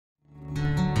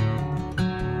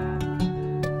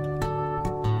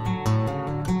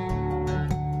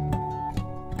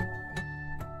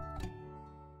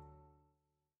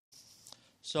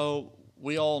So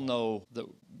we all know that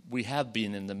we have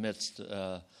been in the midst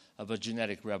of a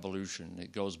genetic revolution.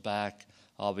 It goes back,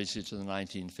 obviously, to the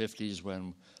 1950s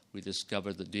when we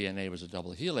discovered that DNA was a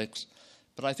double helix.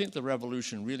 But I think the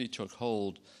revolution really took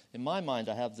hold. In my mind,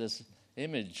 I have this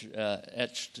image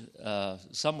etched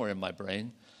somewhere in my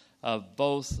brain of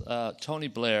both Tony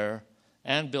Blair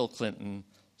and Bill Clinton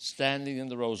standing in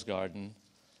the Rose Garden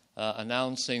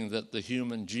announcing that the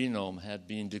human genome had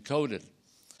been decoded.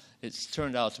 It's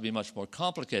turned out to be much more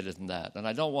complicated than that, and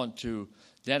I don't want to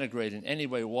denigrate in any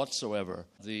way whatsoever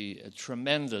the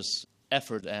tremendous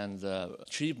effort and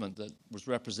achievement that was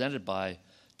represented by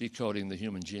decoding the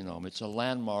human genome. It's a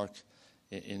landmark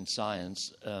in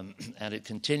science, and it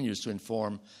continues to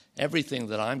inform everything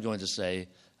that I'm going to say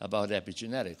about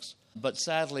epigenetics. But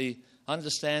sadly,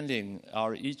 understanding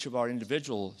each of our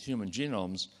individual human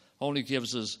genomes only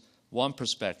gives us one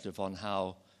perspective on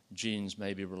how genes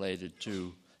may be related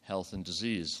to health and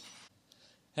disease.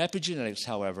 Epigenetics,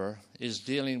 however, is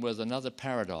dealing with another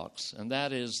paradox, and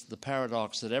that is the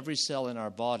paradox that every cell in our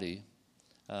body,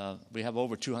 we have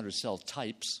over 200 cell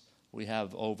types, we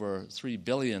have over 3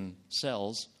 billion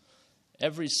cells.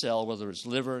 Every cell, whether it's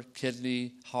liver,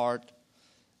 kidney, heart,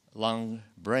 lung,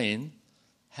 brain,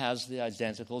 has the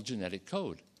identical genetic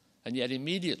code. And yet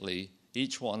immediately,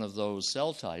 each one of those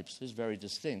cell types is very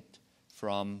distinct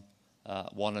from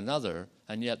one another,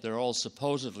 and yet they're all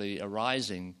supposedly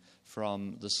arising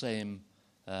from the same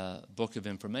book of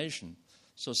information.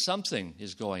 So something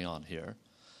is going on here.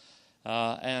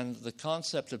 And the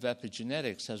concept of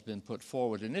epigenetics has been put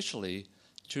forward initially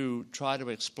to try to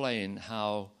explain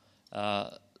how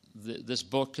this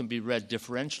book can be read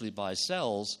differentially by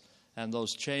cells, and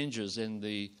those changes in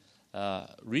the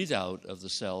readout of the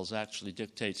cells actually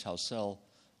dictates how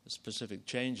cell-specific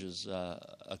changes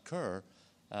occur.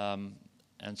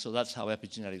 And so that's how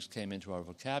epigenetics came into our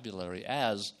vocabulary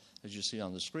as you see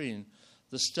on the screen,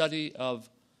 the study of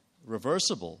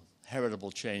reversible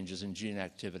heritable changes in gene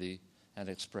activity and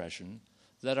expression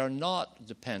that are not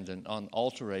dependent on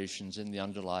alterations in the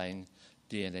underlying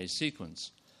DNA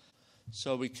sequence.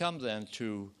 So we come then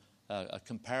to a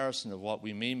comparison of what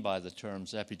we mean by the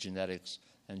terms epigenetics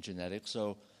and genetics.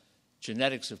 So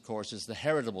genetics, of course, is the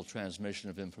heritable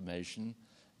transmission of information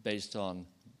based on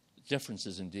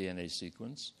differences in DNA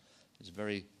sequence. It's a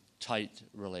very tight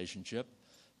relationship.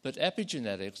 But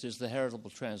epigenetics is the heritable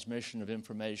transmission of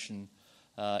information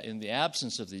in the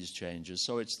absence of these changes.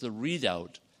 So it's the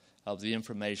readout of the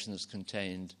information that's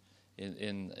contained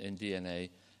in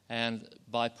DNA. And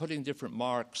by putting different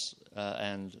marks,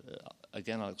 and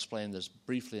again, I'll explain this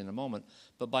briefly in a moment,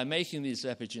 but by making these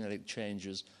epigenetic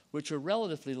changes, which are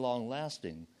relatively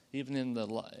long-lasting, even in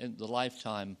the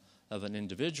lifetime of an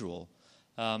individual,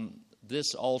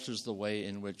 this alters the way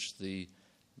in which the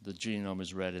genome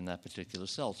is read in that particular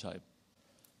cell type.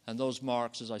 And those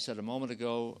marks, as I said a moment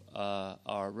ago,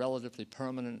 are relatively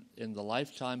permanent in the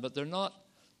lifetime, but they're not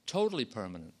totally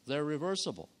permanent. They're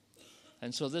reversible.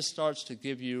 And so this starts to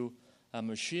give you a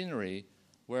machinery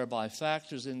whereby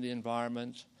factors in the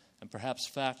environment and perhaps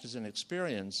factors in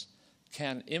experience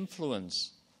can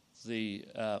influence the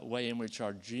way in which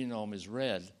our genome is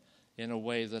read in a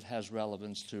way that has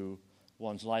relevance to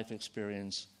one's life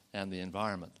experience and the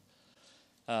environment.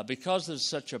 Because there's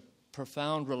such a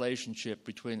profound relationship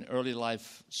between early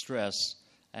life stress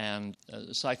and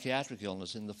psychiatric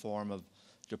illness in the form of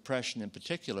depression in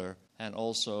particular, and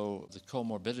also the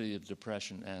comorbidity of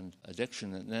depression and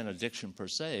addiction, and then addiction per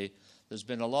se, there's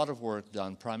been a lot of work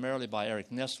done primarily by Eric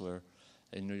Nestler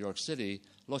in New York City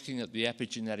looking at the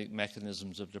epigenetic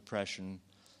mechanisms of depression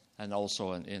and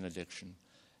also in addiction.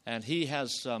 And he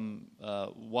has some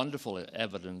wonderful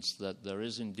evidence that there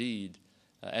is indeed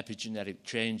epigenetic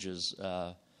changes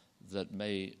that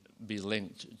may be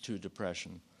linked to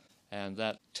depression. And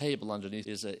that table underneath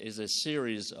is a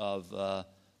series of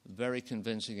very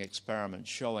convincing experiments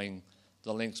showing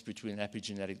the links between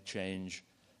epigenetic change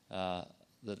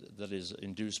that is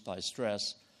induced by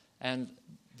stress, and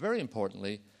very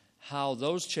importantly, how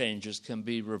those changes can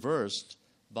be reversed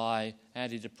by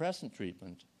antidepressant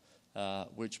treatment,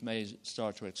 which may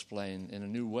start to explain in a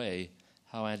new way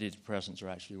how antidepressants are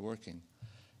actually working.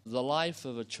 The life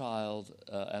of a child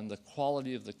and the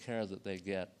quality of the care that they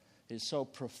get is so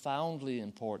profoundly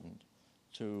important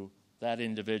to that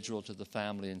individual, to the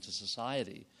family, and to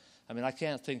society. I mean, I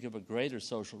can't think of a greater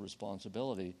social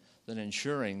responsibility than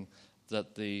ensuring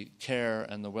that the care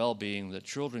and the well-being that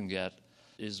children get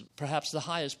is perhaps the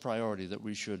highest priority that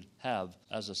we should have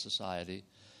as a society.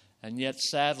 And yet,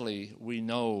 sadly, we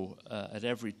know at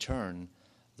every turn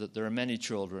that there are many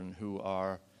children who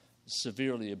are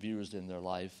severely abused in their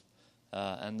life,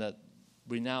 and that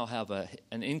we now have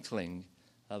an inkling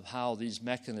of how these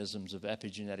mechanisms of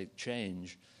epigenetic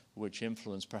change, which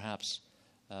influence perhaps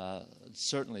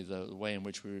certainly the way in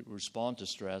which we respond to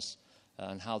stress,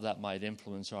 and how that might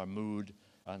influence our mood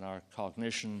and our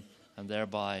cognition, and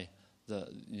thereby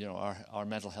our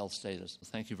mental health status.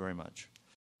 Thank you very much.